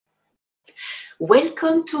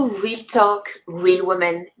Welcome to Real Talk, Real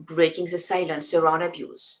Women Breaking the Silence Around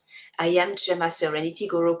Abuse. I am Gemma Serenity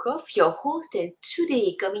Gorokov, your host, and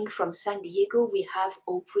today, coming from San Diego, we have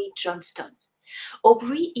Aubrey Johnston.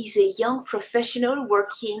 Aubrey is a young professional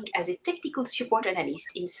working as a technical support analyst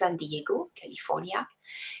in San Diego, California.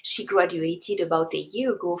 She graduated about a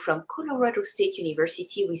year ago from Colorado State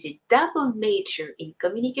University with a double major in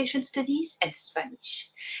communication studies and Spanish.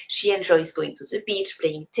 She enjoys going to the beach,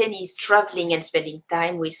 playing tennis, traveling, and spending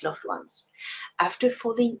time with loved ones. After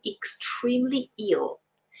falling extremely ill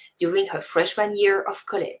during her freshman year of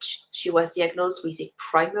college, she was diagnosed with a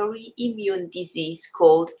primary immune disease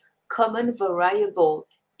called common variable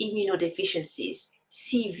immunodeficiencies,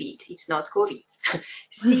 CV. It's not COVID,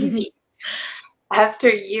 CV. After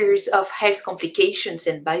years of health complications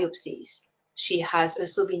and biopsies, she has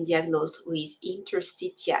also been diagnosed with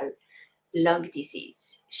interstitial lung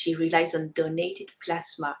disease. She relies on donated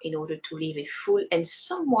plasma in order to live a full and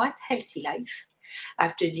somewhat healthy life.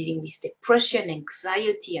 After dealing with depression,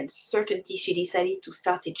 anxiety, and uncertainty, she decided to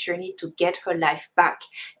start a journey to get her life back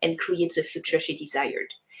and create the future she desired.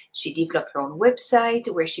 She developed her own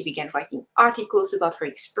website where she began writing articles about her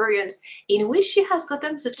experience, in which she has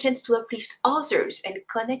gotten the chance to uplift others and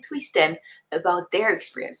connect with them about their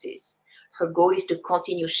experiences. Her goal is to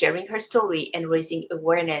continue sharing her story and raising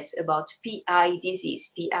awareness about PI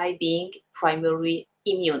disease, PI being primary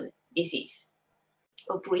immune disease.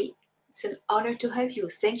 Aubrey, it's an honor to have you.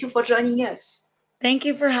 Thank you for joining us. Thank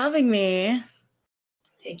you for having me.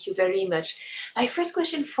 Thank you very much. My first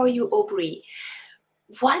question for you, Aubrey,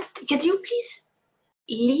 what can you please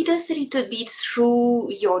lead us a little bit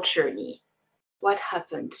through your journey? What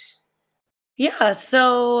happened?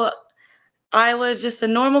 So I was just a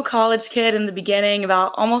normal college kid in the beginning,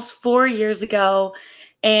 about almost 4 years ago,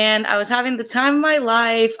 and I was having the time of my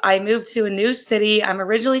life. I moved to a new city. I'm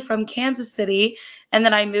originally from Kansas City, and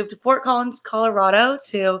then I moved to Fort Collins, Colorado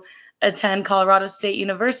to attend Colorado State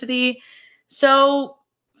University. So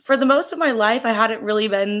for the most of my life, I hadn't really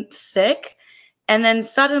been sick. And then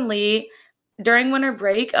suddenly, during winter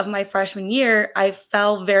break of my freshman year, I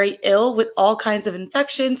fell very ill with all kinds of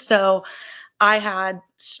infections. So I had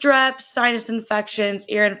strep, sinus infections,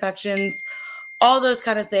 ear infections, all those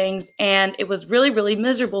kind of things. And it was really, really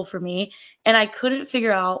miserable for me. And I couldn't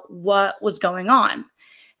figure out what was going on.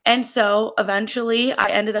 And so eventually I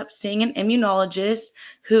ended up seeing an immunologist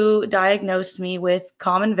who diagnosed me with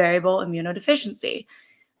common variable immunodeficiency.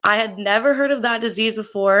 I had never heard of that disease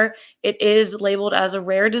before. It is labeled as a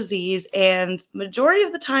rare disease, and majority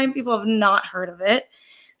of the time people have not heard of it.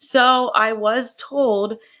 So I was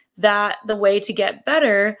told that the way to get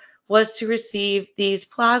better was to receive these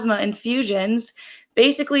plasma infusions,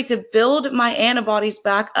 basically to build my antibodies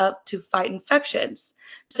back up to fight infections.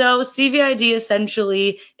 So CVID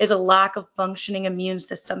essentially is a lack of functioning immune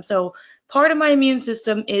system. So part of my immune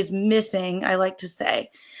system is missing, I like to say.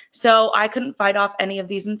 So I couldn't fight off any of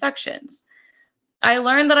these infections. I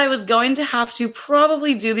learned that I was going to have to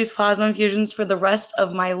probably do these plasma infusions for the rest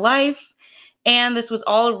of my life. And this was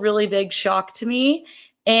all a really big shock to me.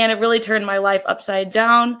 And it really turned my life upside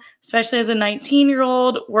down, especially as a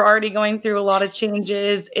 19-year-old. We're already going through a lot of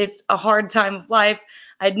changes. It's a hard time of life.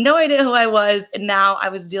 I had no idea who I was, and now I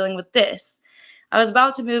was dealing with this. I was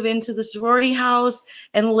about to move into the sorority house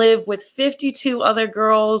and live with 52 other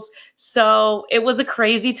girls. So it was a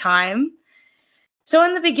crazy time. So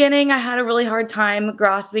in the beginning, I had a really hard time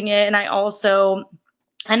grasping it. And I also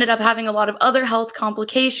ended up having a lot of other health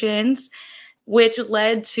complications, which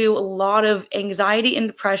led to a lot of anxiety and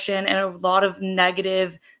depression and a lot of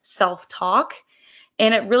negative self-talk.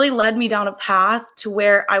 And it really led me down a path to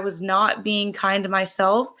where I was not being kind to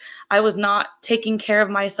myself. I was not taking care of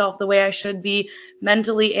myself the way I should be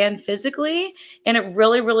mentally and physically. And it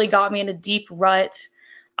really, really got me in a deep rut.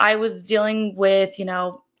 I was dealing with,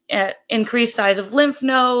 increased size of lymph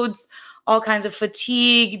nodes, all kinds of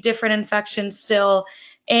fatigue, different infections still.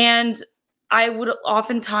 And I would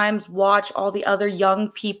oftentimes watch all the other young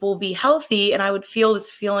people be healthy, and I would feel this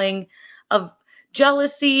feeling of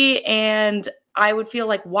jealousy, and I would feel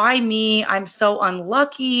like, why me? I'm so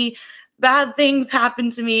unlucky. Bad things happen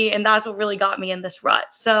to me. And that's what really got me in this rut.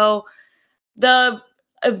 So the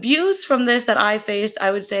abuse from this that I faced,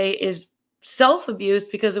 I would say, is self abuse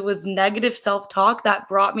because it was negative self talk that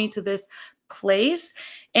brought me to this place.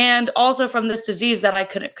 And also from this disease that I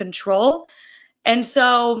couldn't control. And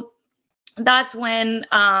so that's when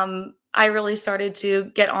I really started to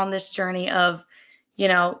get on this journey of,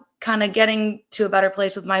 kind of getting to a better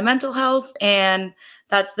place with my mental health. And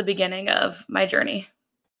that's the beginning of my journey.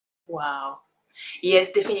 Wow.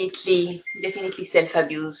 Yes, definitely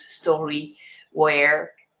self-abuse story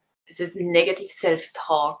where this negative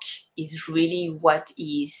self-talk is really what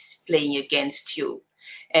is playing against you.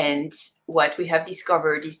 And what we have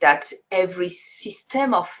discovered is that every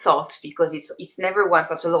system of thought, because it's never one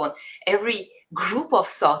thought alone, every group of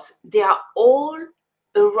thoughts, they are all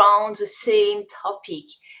around the same topic,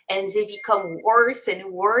 and they become worse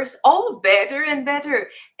and worse, all better and better.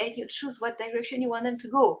 And you choose what direction you want them to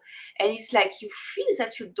go. And it's like you feel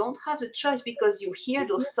that you don't have the choice because you hear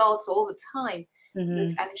those thoughts all the time.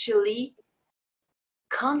 But Hmm. actually,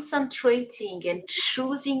 concentrating and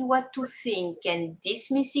choosing what to think and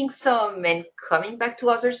dismissing some and coming back to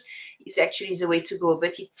others is actually the way to go.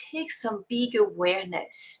 But it takes some big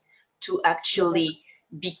awareness to actually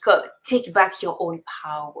take back your own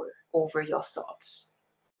power over your thoughts,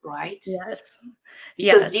 right? Yes.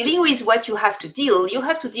 Because Yes. dealing with what you have to deal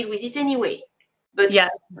with it anyway. But Yes.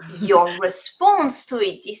 your response to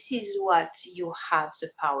it, this is what you have the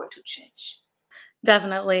power to change.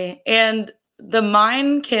 Definitely. And the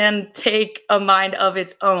mind can take a mind of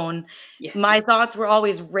its own. Yes. My thoughts were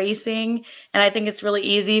always racing, and I think it's really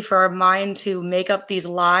easy for our mind to make up these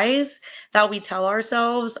lies that we tell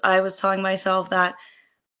ourselves. I was telling myself that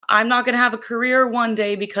I'm not going to have a career one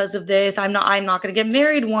day because of this. I'm not going to get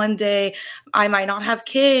married one day. I might not have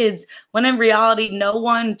kids. When in reality, no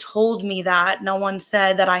one told me that. No one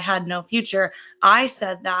said that I had no future. I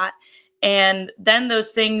said that. And then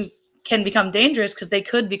those things can become dangerous because they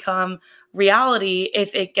could become reality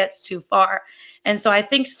if it gets too far. And so I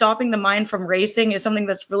think stopping the mind from racing is something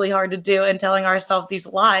that's really hard to do, and telling ourselves these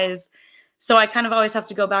lies. So I kind of always have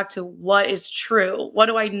to go back to what is true. What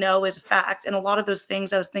do I know is a fact? And a lot of those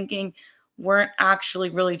things I was thinking weren't actually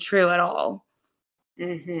really true at all.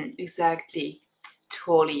 Exactly.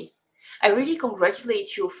 Totally. I really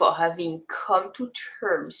congratulate you for having come to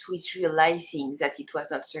terms with realizing that it was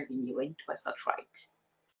not serving you and it was not right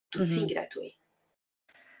to Hmm. think that way.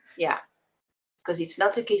 Yeah, because it's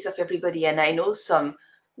not the case of everybody. And I know some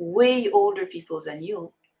way older people than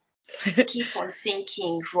you keep on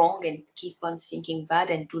thinking wrong and keep on thinking bad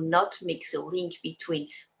and do not make the link between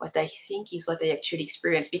what I think is what I actually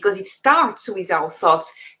experience, because it starts with our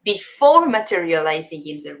thoughts before materializing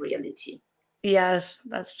in the reality. Yes,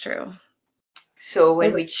 that's true. So when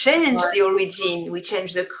It's we change hard. the origin, we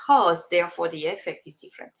change the cause, therefore the effect is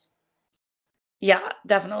different. Yeah,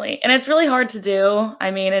 definitely. And it's really hard to do.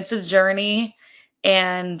 I mean, it's a journey,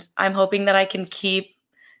 and I'm hoping that I can keep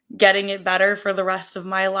getting it better for the rest of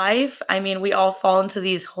my life. I mean, we all fall into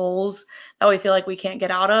these holes that we feel like we can't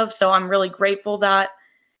get out of. So I'm really grateful that,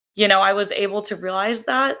 I was able to realize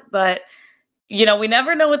that. But we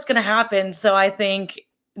never know what's going to happen. So I think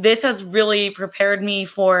this has really prepared me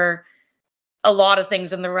for a lot of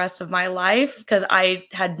things in the rest of my life, because I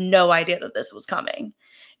had no idea that this was coming.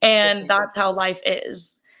 And Definitely. that's how life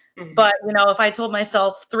is. Mhm. But, if I told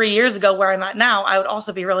myself 3 years ago where I'm at now, I would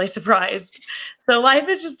also be really surprised. So life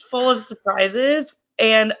is just full of surprises.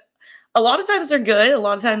 And a lot of times they're good, a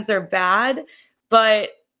lot of times they're bad. But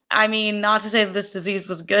I mean, not to say that this disease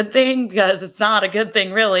was a good thing, because it's not a good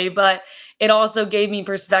thing really, but it also gave me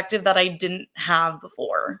perspective that I didn't have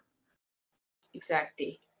before.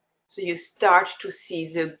 Exactly. So you start to see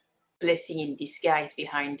the blessing in disguise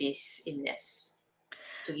behind this illness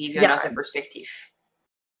to give you Yeah, another perspective,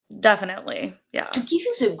 definitely. to Yeah. give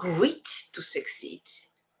you the grit to succeed,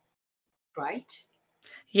 right?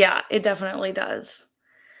 Yeah, it definitely does.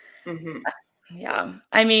 Hmm. Yeah.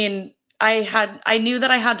 I mean, I knew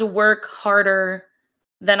that I had to work harder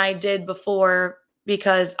than I did before,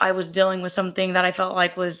 because I was dealing with something that I felt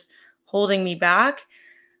like was holding me back.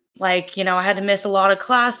 Like, I had to miss a lot of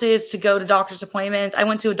classes to go to doctor's appointments. I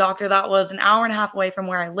went to a doctor that was an hour and a half away from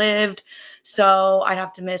where I lived. So I'd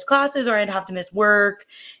have to miss classes, or I'd have to miss work.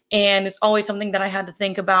 And it's always something that I had to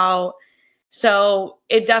think about. So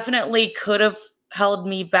it definitely could have held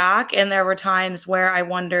me back. And there were times where I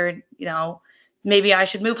wondered, maybe I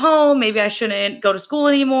should move home, maybe I shouldn't go to school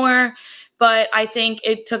anymore. But I think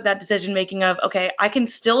it took that decision making of, okay, I can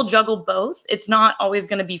still juggle both. It's not always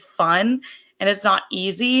going to be fun, and it's not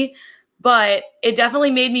easy, but it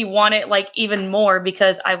definitely made me want it like even more,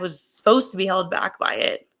 because I was supposed to be held back by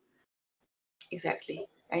it. Exactly.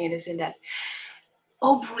 I understand that.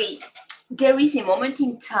 Aubrey, there is a moment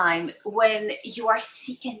in time when you are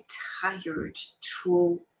sick and tired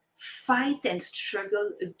to fight and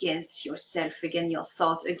struggle against yourself, against your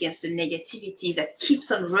thoughts, against the negativity that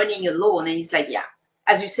keeps on running alone. And it's like, yeah,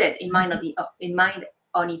 as you said, in mind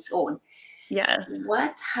on its own. Yes.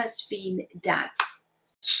 What has been that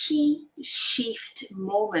key shift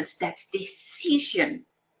moment, that decision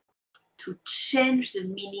to change the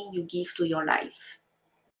meaning you give to your life?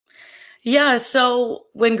 Yeah, so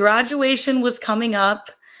when graduation was coming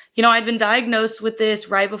up, I'd been diagnosed with this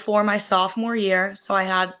right before my sophomore year, so I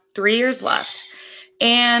had 3 years left.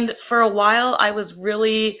 And for a while, I was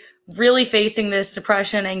really, really facing this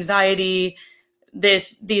depression, anxiety,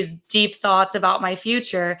 these deep thoughts about my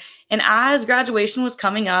future. And as graduation was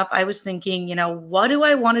coming up, I was thinking, what do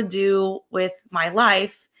I want to do with my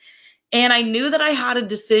life? And I knew that I had a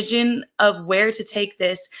decision of where to take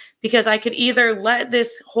this because I could either let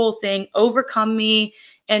this whole thing overcome me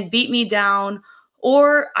and beat me down,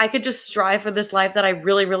 or I could just strive for this life that I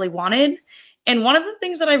really, really wanted. And one of the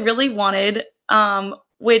things that I really wanted,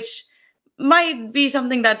 which might be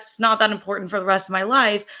something that's not that important for the rest of my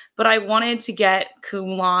life, but I wanted to get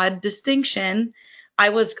cum laude distinction. I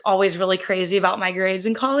was always really crazy about my grades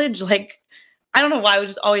in college. Like, I don't know why I was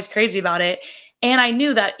just always crazy about it. And I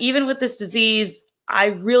knew that even with this disease, I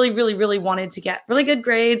really, really, really wanted to get really good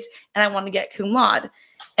grades and I wanted to get cum laude.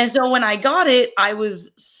 And so when I got it, I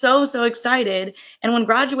was so, so excited. And when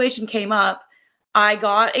graduation came up, I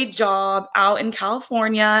got a job out in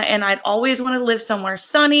California and I'd always want to live somewhere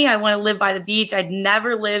sunny. I want to live by the beach. I'd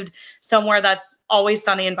never lived somewhere that's always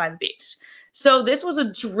sunny and by the beach. So this was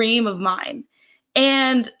a dream of mine.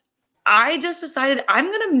 And I just decided I'm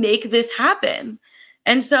going to make this happen.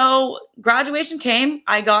 And so graduation came.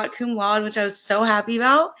 I got cum laude, which I was so happy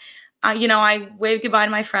about. I waved goodbye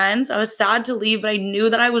to my friends. I was sad to leave, but I knew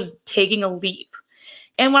that I was taking a leap.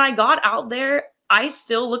 And when I got out there, I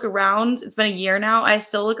still look around. It's been a year now. I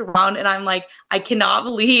still look around and I'm like, I cannot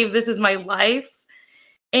believe this is my life.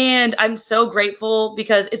 And I'm so grateful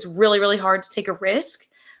because it's really, really hard to take a risk.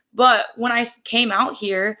 But when I came out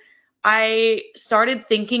here, I started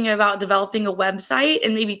thinking about developing a website.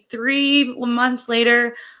 And maybe 3 months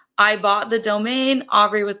later, I bought the domain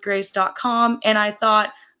aubrey.withgrace.com. And I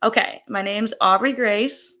thought, okay, my name's Aubrey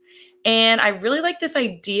Grace. And I really like this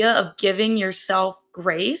idea of giving yourself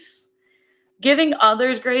grace, giving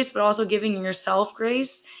others grace, but also giving yourself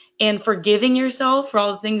grace and forgiving yourself for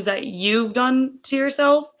all the things that you've done to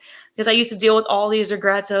yourself. Because I used to deal with all these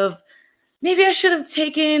regrets of maybe I should have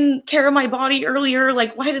taken care of my body earlier.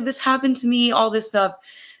 Like, why did this happen to me? All this stuff.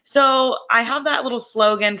 So I have that little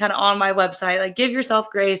slogan kind of on my website, like give yourself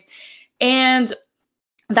grace. And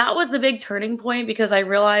that was the big turning point because I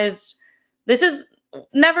realized this is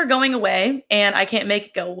never going away and I can't make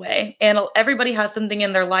it go away. And everybody has something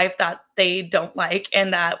in their life that they don't like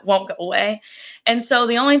and that won't go away. And so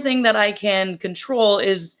the only thing that I can control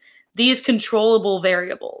is these controllable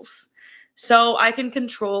variables. So I can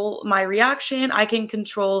control my reaction. I can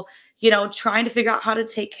control, trying to figure out how to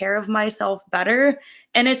take care of myself better.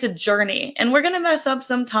 And it's a journey. And we're going to mess up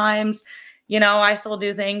sometimes. I still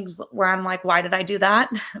do things where I'm like, why did I do that?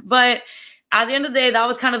 But at the end of the day, that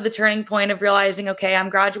was kind of the turning point of realizing, okay, I'm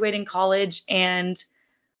graduating college and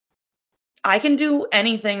I can do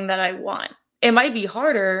anything that I want. It might be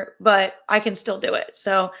harder, but I can still do it.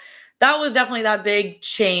 So that was definitely that big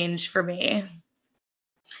change for me.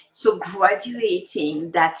 So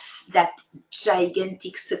graduating, that's that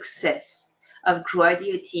gigantic success of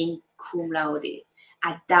graduating cum laude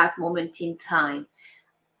at that moment in time,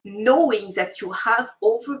 knowing that you have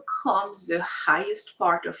overcome the highest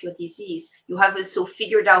part of your disease, you have also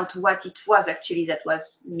figured out what it was actually that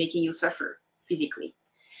was making you suffer physically.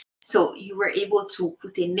 So you were able to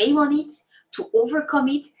put a name on it, to overcome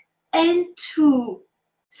it, and to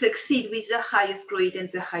succeed with the highest grade and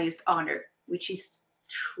the highest honor, which is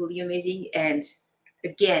truly amazing. And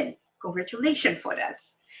again, congratulations for that.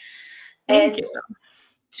 Thank And you.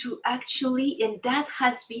 and that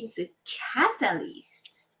has been the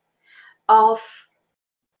catalyst of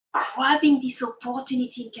grabbing this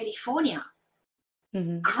opportunity in California.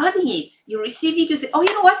 Hmm. Grabbing it. You received it, you say, oh,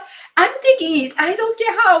 you know what? I'm taking it. I don't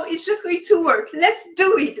care how. It's just going to work. Let's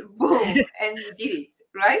do it. Boom. And you did it,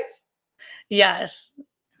 right? Yes.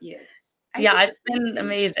 Yes. I think Yeah, it's it's been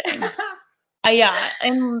amazing. amazing. Yeah,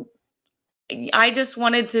 and I just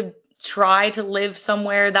wanted to try to live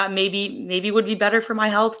somewhere that maybe would be better for my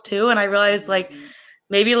health too. And I realized like Mhm.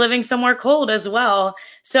 maybe living somewhere cold as well.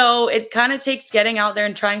 So it kind of takes getting out there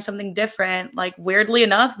and trying something different. Like weirdly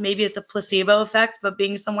enough, maybe it's a placebo effect, but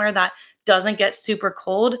being somewhere that doesn't get super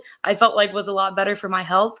cold, I felt like was a lot better for my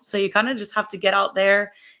health. So you kind of just have to get out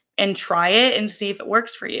there and try it and see if it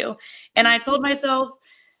works for you. And I told Mhm. myself,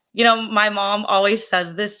 my mom always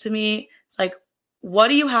says this to me. It's like, what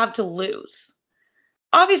do you have to lose?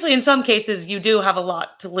 Obviously, in some cases, you do have a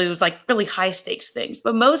lot to lose, like really high stakes things.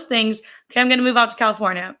 But most things, okay, I'm going to move out to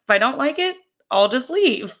California. If I don't like it, I'll just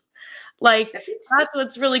leave. Like, That's it. that's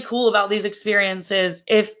what's really cool about these experiences.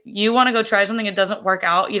 If you want to go try something, it doesn't work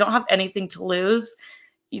out, you don't have anything to lose.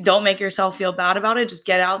 You don't make yourself feel bad about it. Just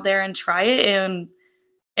get out there and try it, and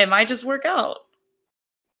it might just work out.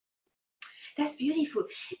 That's beautiful.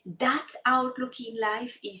 That outlook in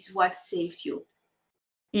life is what saved you,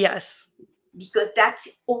 Yes. because that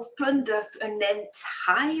opened up an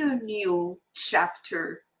entire new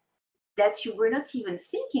chapter that you were not even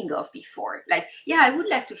thinking of before. Like, yeah, I would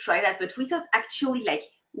like to try that, but without actually like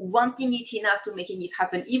wanting it enough to making it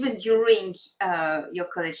happen, even during your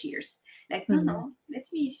college years. Like, no, Mhm. no, let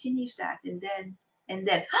me finish that, and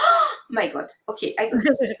then, oh my God, okay, I got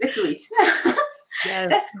it. Let's do it. Yes.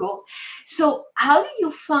 That's cool. So, how did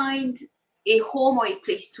you find a home or a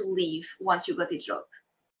place to live once you got a job?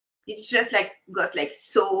 Did you just like got like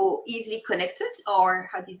so easily connected, or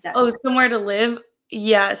how did that Oh, work? somewhere to live?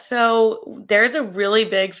 Yeah, so there's a really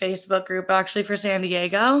big Facebook group actually for San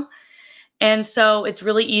Diego. And so it's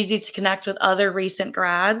really easy to connect with other recent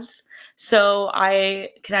grads. So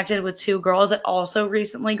I connected with two girls that also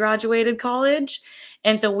recently graduated college.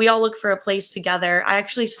 And so we all look for a place together. I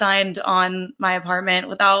actually signed on my apartment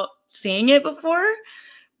without seeing it before,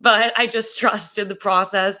 but I just trusted the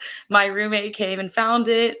process. My roommate came and found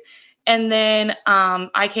it. And then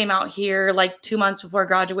I came out here like 2 months before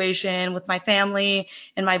graduation with my family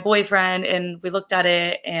and my boyfriend, and we looked at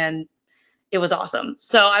it and it was awesome.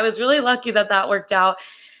 So I was really lucky that that worked out.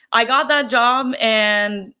 I got that job,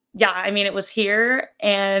 and yeah, I mean, it was here.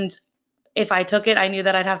 And if I took it, I knew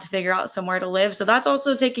that I'd have to figure out somewhere to live. So that's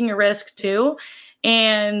also taking a risk too.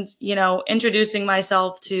 And, introducing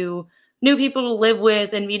myself to new people to live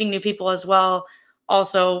with and meeting new people as well.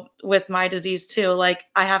 Also with my disease too, like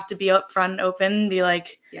I have to be upfront and open, be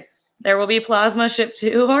like, Yes. there will be plasma shipped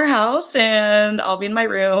to our house and I'll be in my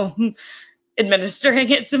room administering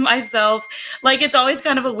it to myself. Like it's always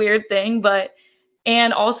kind of a weird thing, but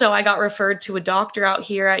and also I got referred to a doctor out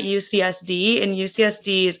here at UCSD, and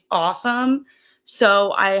UCSD is awesome.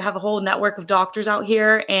 So I have a whole network of doctors out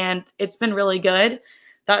here and it's been really good.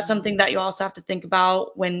 That's something that you also have to think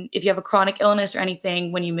about when if you have a chronic illness or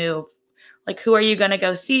anything when you move. Like who are you going to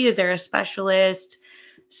go see? Is there a specialist?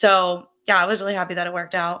 So, yeah, I was really happy that it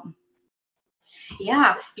worked out.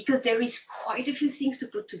 Yeah, because there is quite a few things to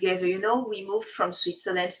put together. We moved from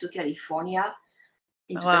Switzerland to California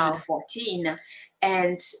in Wow. 2014,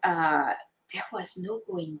 and there was no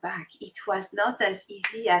going back. It was not as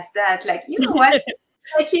easy as that. Like, you know what?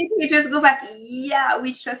 Like, we just go back. Yeah,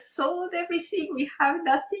 we just sold everything. We have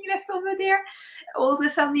nothing left over there. All the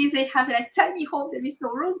families, they have like tiny home. There is no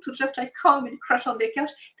room to just like come and crash on their couch.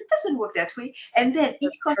 That doesn't work that way. And then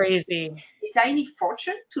it costs Crazy. a tiny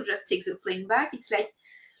fortune to just take the plane back. It's like,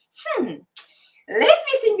 let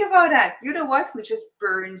me think about that. You know what? We just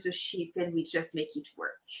burn the ship and we just make it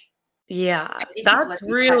work. Yeah, And this is what that's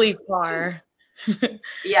we've had really to do. far.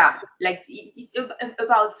 Yeah, like it's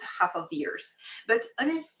about half of the years. But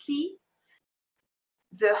honestly,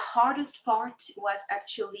 the hardest part was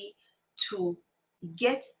actually to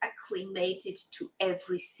get acclimated to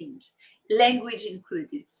everything, language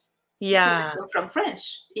included, because I Yeah, come from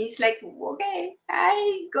French. It's like, okay,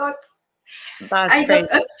 I that's got crazy.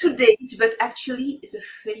 up to date, but actually, the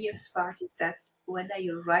funniest part is that when I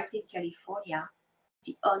arrived in California,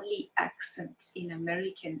 the only accent in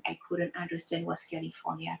American I couldn't understand was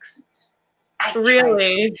California accent. I tried.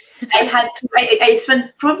 Really? I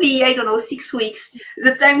spent probably, I don't know, 6 weeks,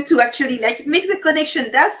 the time to actually like make the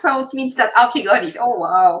connection. That sounds means that, okay, got it. Oh,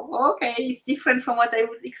 wow. Okay. It's different from what I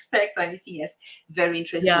would expect or anything else. Very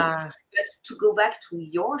interesting. Yeah, But to go back to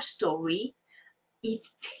your story, it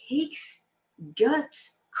takes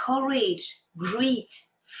guts, courage, grit,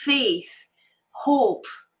 faith, hope,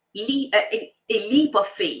 a leap of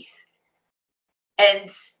faith. And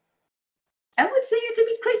I would say it's a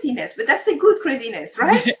bit craziness, but that's a good craziness,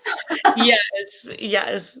 right? yes,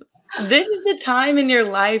 yes. This is the time in your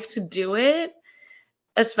life to do it,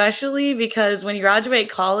 especially because when you graduate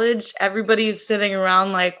college, everybody's sitting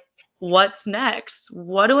around like, what's next?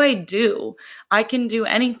 What do I do? I can do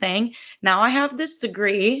anything. Now I have this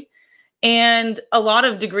degree, and a lot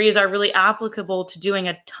of degrees are really applicable to doing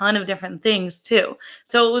a ton of different things too.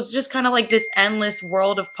 So it was just kind of like this endless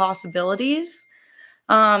world of possibilities.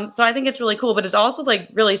 So I think it's really cool, but it's also like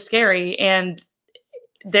really scary, and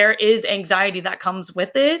there is anxiety that comes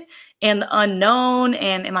with it, and the unknown,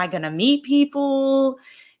 and am I going to meet people?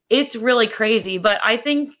 It's really crazy, but I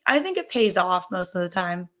think it pays off most of the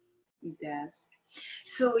time. It does.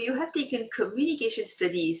 So you have taken communication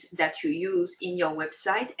studies that you use in your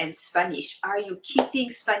website and Spanish. Are you keeping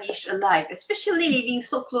Spanish alive, especially living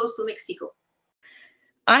so close to Mexico?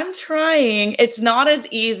 I'm trying. It's not as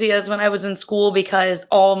easy as when I was in school because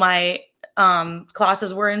all my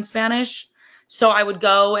classes were in Spanish. So I would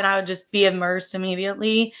go and I would just be immersed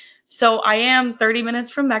immediately. So I am 30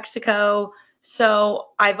 minutes from Mexico. So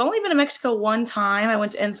I've only been to Mexico one time. I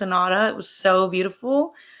went to Ensenada. It was so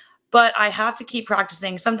beautiful, but I have to keep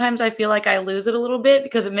practicing. Sometimes I feel like I lose it a little bit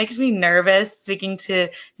because it makes me nervous speaking to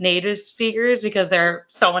native speakers because they're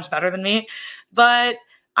so much better than me. But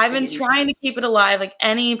I've I been get it. trying to keep it alive like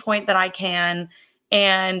any point that I can.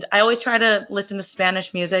 And I always try to listen to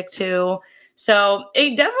Spanish music too. So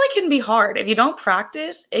it definitely can be hard. If you don't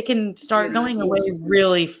practice, it can You start lose going away it.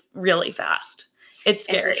 really, really fast. It's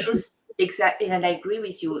And the scary. truth, exactly, and I agree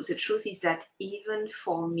with you. The truth is that even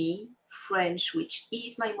for me, French, which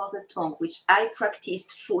is my mother tongue, which I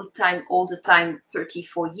practiced full time all the time,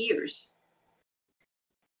 34 years,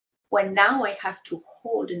 when now I have to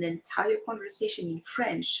hold an entire conversation in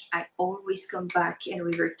French, I always come back and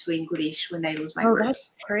revert to English when I lose my Oh, that's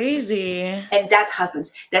words. crazy. And that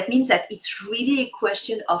happens. That means that it's really a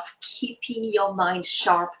question of keeping your mind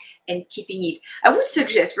sharp and keeping it. I would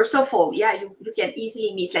suggest, first of all, yeah, you can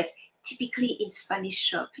easily meet like typically in Spanish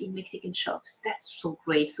shop, in Mexican shops. That's so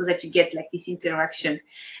great, so that you get like this interaction.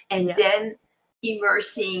 And Yeah. then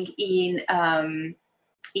immersing in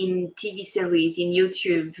TV series, in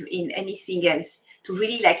YouTube, in anything else to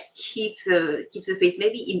really like keep the pace.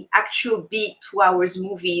 Maybe in actual big 2 hours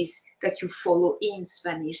movies that you follow in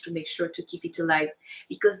Spanish to make sure to keep it alive,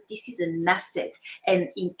 because this is an asset. And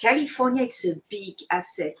in California, it's a big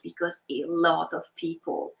asset because a lot of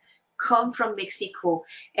people come from Mexico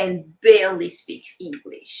and barely speak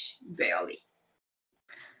English, barely.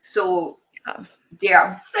 So Yeah. they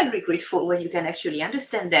are very grateful when you can actually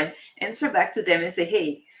understand them, answer back to them, and say,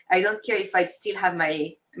 hey, I don't care if I still have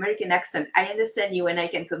my American accent. I understand you and I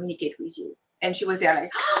can communicate with you. And she was there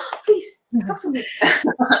like, oh, please talk to me.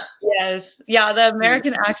 Yes. Yeah, the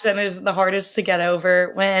American accent is the hardest to get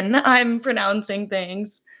over when I'm pronouncing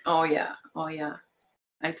things. Oh, yeah. Oh, yeah.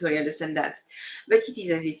 I totally understand that. But it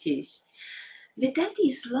is as it is. But that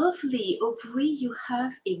is lovely. Aubrey, you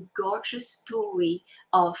have a gorgeous story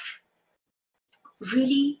of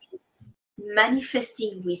really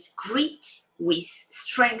manifesting with grit, with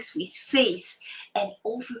strength, with faith, and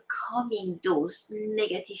overcoming those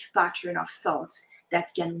negative pattern of thoughts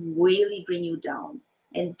that can really bring you down.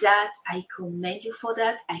 And that, I commend you for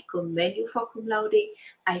that. I commend you for cum laude.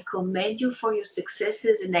 I commend you for your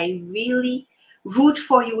successes. And I really root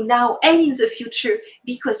for you now and in the future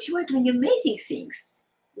because you are doing amazing things.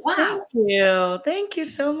 Thank Wow. you. Thank you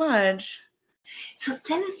so much. So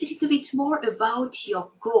tell us a little bit more about your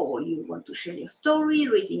goal. You want to share your story,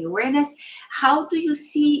 raising awareness. How do you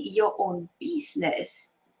see your own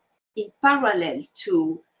business in parallel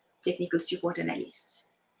to technical support analysts?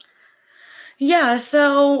 Yeah,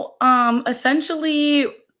 so essentially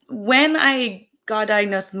when I got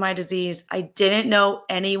diagnosed with my disease, I didn't know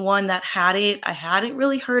anyone that had it. I hadn't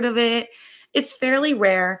really heard of it. It's fairly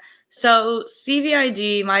rare. So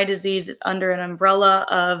CVID, my disease, is under an umbrella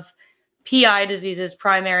of PI diseases,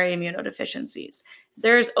 primary immunodeficiencies.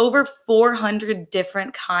 There's over 400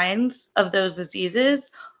 different kinds of those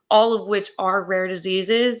diseases, all of which are rare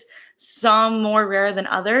diseases, some more rare than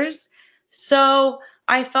others. So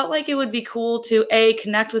I felt like it would be cool to A,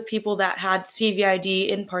 connect with people that had CVID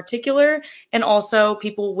in particular, and also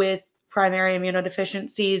people with primary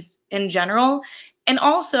immunodeficiencies in general, and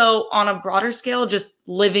also on a broader scale, just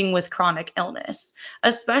living with chronic illness,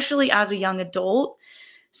 especially as a young adult.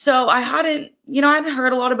 So I hadn't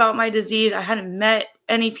heard a lot about my disease. I hadn't met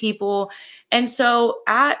any people. And so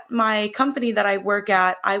at my company that I work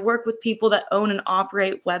at, I work with people that own and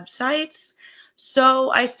operate websites.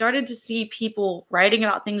 So I started to see people writing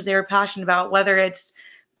about things they were passionate about, whether it's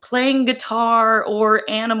playing guitar or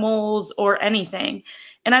animals or anything.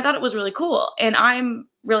 And I thought it was really cool. And I'm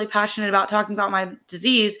really passionate about talking about my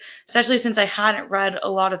disease, especially since I hadn't read a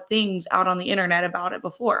lot of things out on the internet about it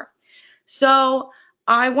before. So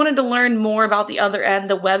I wanted to learn more about the other end,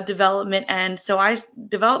 the web development end. So I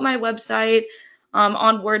developed my website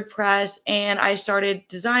on WordPress and I started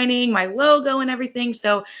designing my logo and everything.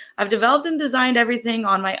 So I've developed and designed everything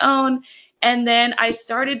on my own. And then I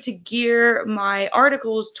started to gear my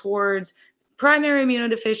articles towards primary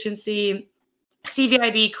immunodeficiency,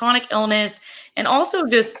 CVID, chronic illness, and also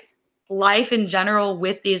just life in general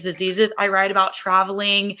with these diseases. I write about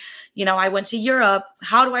traveling. I went to Europe.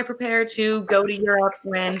 How do I prepare to go to Europe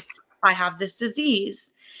when I have this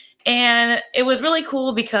disease? And it was really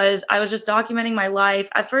cool because I was just documenting my life.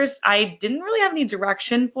 At first, I didn't really have any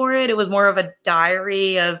direction for it. It was more of a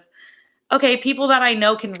diary of okay, people that I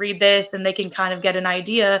know can read this and they can kind of get an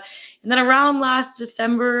idea. And then around last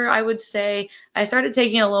December, I would say I started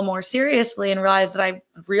taking it a little more seriously and realized that I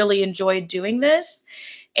really enjoyed doing this.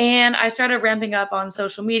 And I started ramping up on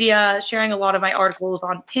social media, sharing a lot of my articles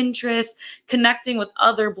on Pinterest, connecting with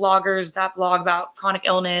other bloggers that blog about chronic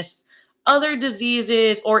illness, other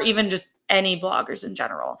diseases, or even just any bloggers in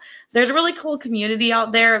general. There's a really cool community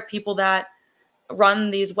out there of people that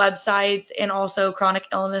run these websites and also chronic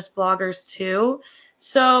illness bloggers too.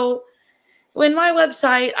 So in my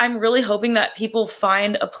website, I'm really hoping that people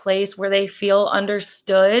find a place where they feel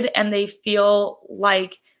understood and they feel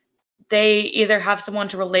like they either have someone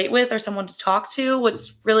to relate with or someone to talk to.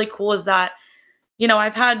 What's really cool is that,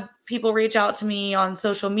 I've had people reach out to me on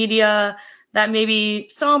social media that maybe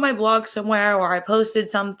saw my blog somewhere or I posted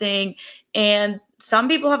something. And some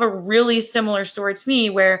people have a really similar story to me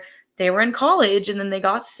where they were in college and then they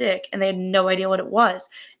got sick and they had no idea what it was.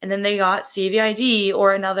 And then they got CVID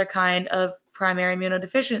or another kind of primary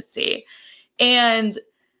immunodeficiency. And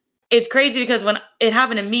it's crazy because when it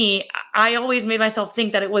happened to me, I always made myself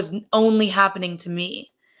think that it was only happening to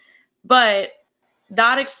me. But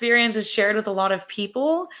that experience is shared with a lot of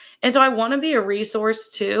people. And so I want to be a resource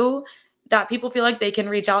too, that people feel like they can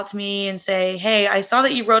reach out to me and say, hey, I saw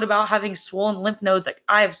that you wrote about having swollen lymph nodes. Like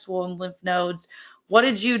I have swollen lymph nodes. What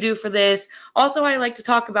did you do for this? Also, I like to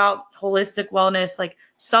talk about holistic wellness, like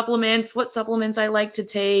supplements, what supplements I like to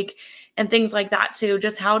take, and things like that too,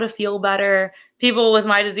 just how to feel better. People with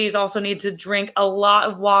my disease also need to drink a lot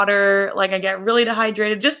of water, like I get really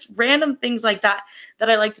dehydrated, just random things like that that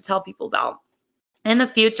I like to tell people about. In the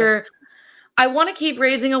That's future, I want to keep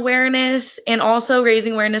raising awareness and also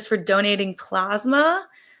raising awareness for donating plasma.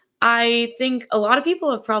 I think a lot of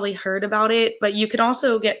people have probably heard about it, but you can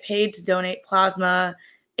also get paid to donate plasma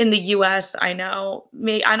in the US. I know.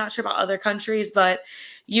 I'm not sure about other countries, but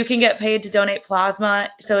you can get paid to donate plasma.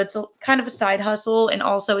 So it's kind of a side hustle. And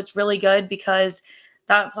also, it's really good because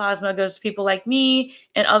that plasma goes to people like me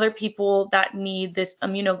and other people that need this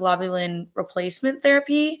immunoglobulin replacement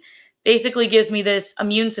therapy. Basically, gives me this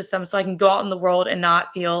immune system so I can go out in the world and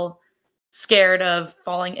not feel scared of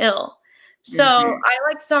falling ill. So mm-hmm. I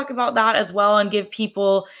like to talk about that as well and give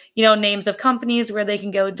people, names of companies where they can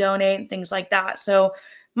go donate and things like that. So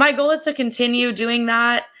my goal is to continue doing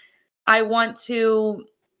that. I want to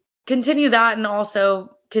continue that and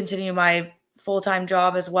also continue my full-time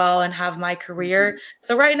job as well and have my career.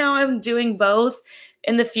 So right now I'm doing both.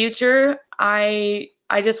 In the future, I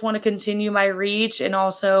just want to continue my reach and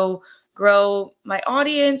also grow my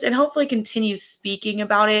audience and hopefully continue speaking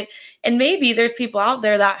about it. And maybe there's people out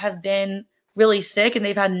there that have been really sick and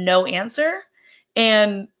they've had no answer,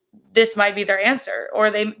 and this might be their answer,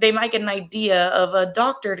 or they might get an idea of a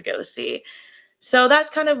doctor to go see. So that's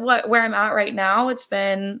kind of where I'm at right now. It's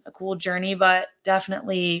been a cool journey, but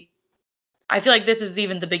definitely I feel like this is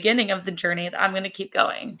even the beginning of the journey that I'm going to keep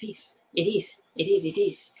going. It is. It is. It is. It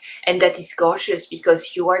is. And that is gorgeous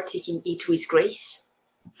because you are taking it with grace.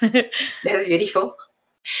 That's beautiful.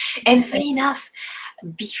 And funny enough,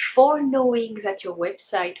 before knowing that your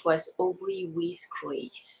website was Aubrey with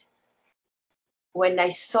Grace, when I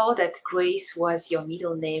saw that Grace was your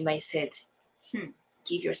middle name, I said,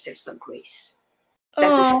 give yourself some grace.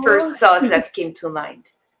 That's the Oh, first thought that came to mind.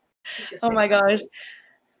 Give oh yourself my some gosh. grace.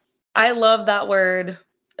 I love that word.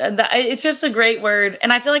 It's just a great word.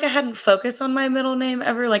 And I feel like I hadn't focused on my middle name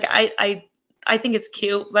ever. Like I think it's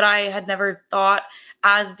cute, but I had never thought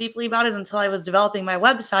as deeply about it until I was developing my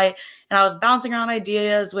website and I was bouncing around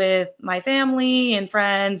ideas with my family and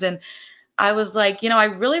friends, and I was like, I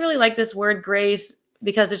really, really like this word grace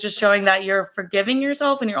because it's just showing that you're forgiving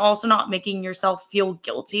yourself and you're also not making yourself feel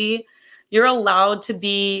guilty. You're allowed to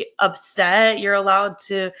be upset. You're allowed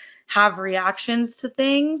to have reactions to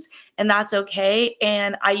things, and that's okay.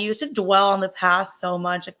 And I used to dwell on the past so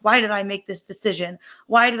much. Like, why did I make this decision?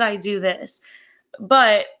 Why did I do this?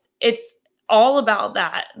 But it's all about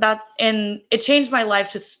that. And it changed my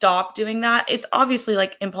life to stop doing that. It's obviously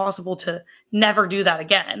like impossible to never do that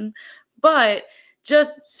again. But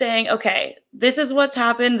just saying, okay, this is what's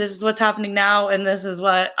happened, this is what's happening now, and this is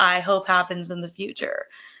what I hope happens in the future.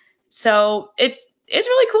 So it's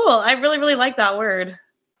really cool. I really, really like that word.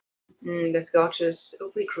 That's gorgeous.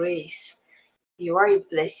 Aubrey Grace. You are a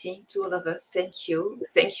blessing to all of us. Thank you.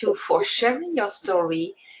 Thank you for sharing your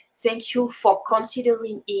story. Thank you for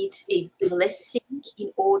considering it a blessing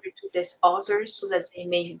in order to bless others so that they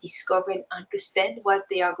may discover and understand what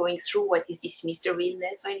they are going through, what is this mystery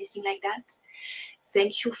illness or anything like that.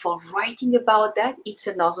 Thank you for writing about that. It's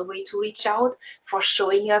another way to reach out, for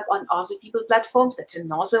showing up on other people platforms. That's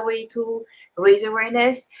another way to raise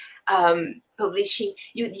awareness. Publishing,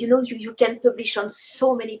 you can publish on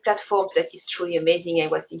so many platforms. That is truly amazing. I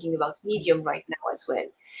was thinking about Medium right now as well.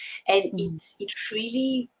 And it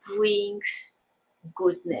really brings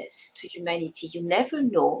goodness to humanity. You never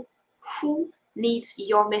know who needs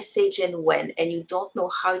your message and when, and you don't know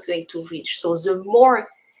how it's going to reach. So the more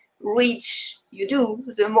reach you do,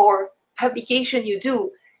 the more publication you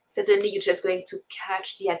do, suddenly you're just going to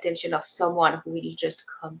catch the attention of someone who will just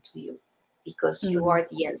come to you because you Mm. are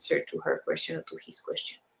the answer to her question or to his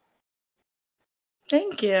question.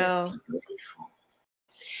 Thank That's you. beautiful.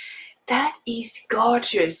 That is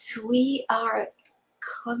gorgeous. We are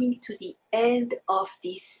coming to the end of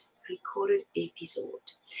this recorded episode.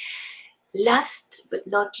 Last but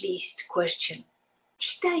not least question.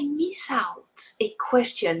 Did I miss out a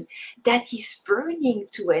question that is burning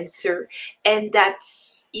to answer and that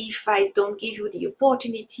if I don't give you the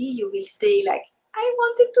opportunity, you will stay like, I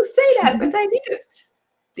wanted to say that, but I didn't.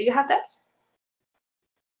 Do you have that?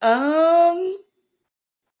 Um,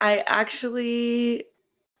 I actually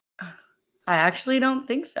I actually don't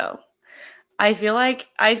think so. I feel like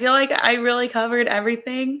I really covered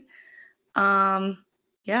everything. Um,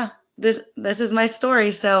 yeah, this is my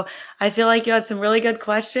story. So I feel like you had some really good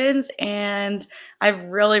questions, and I've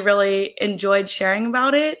really enjoyed sharing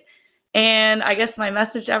about it. And I guess my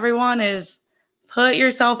message to everyone is put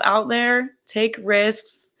yourself out there, take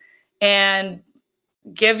risks, and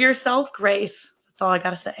give yourself grace. That's all I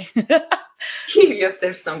gotta say. Give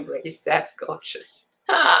yourself some grace. That's gorgeous.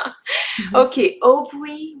 Okay,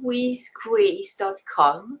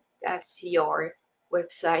 aubrey-with-grace.com. That's your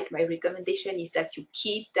website. My recommendation is that you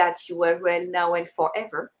keep that URL now and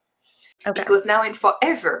forever, Okay. because now and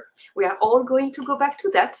forever we are all going to go back to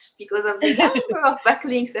that because of the number of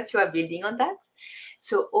backlinks that you are building on that.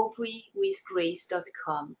 So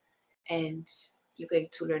aubrey-with-grace.com, and you're going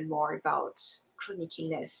to learn more about chronic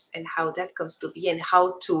illness and how that comes to be and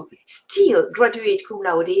how to still graduate cum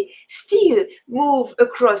laude, still move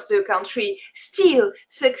across the country, still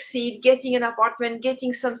succeed, getting an apartment,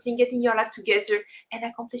 getting something, getting your life together, and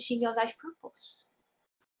accomplishing your life purpose.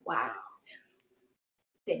 Wow.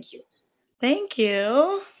 Thank you. Thank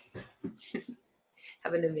you.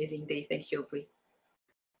 Have an amazing day. Thank you, Aubrey.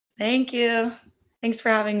 Thank you. Thanks for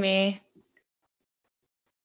having me.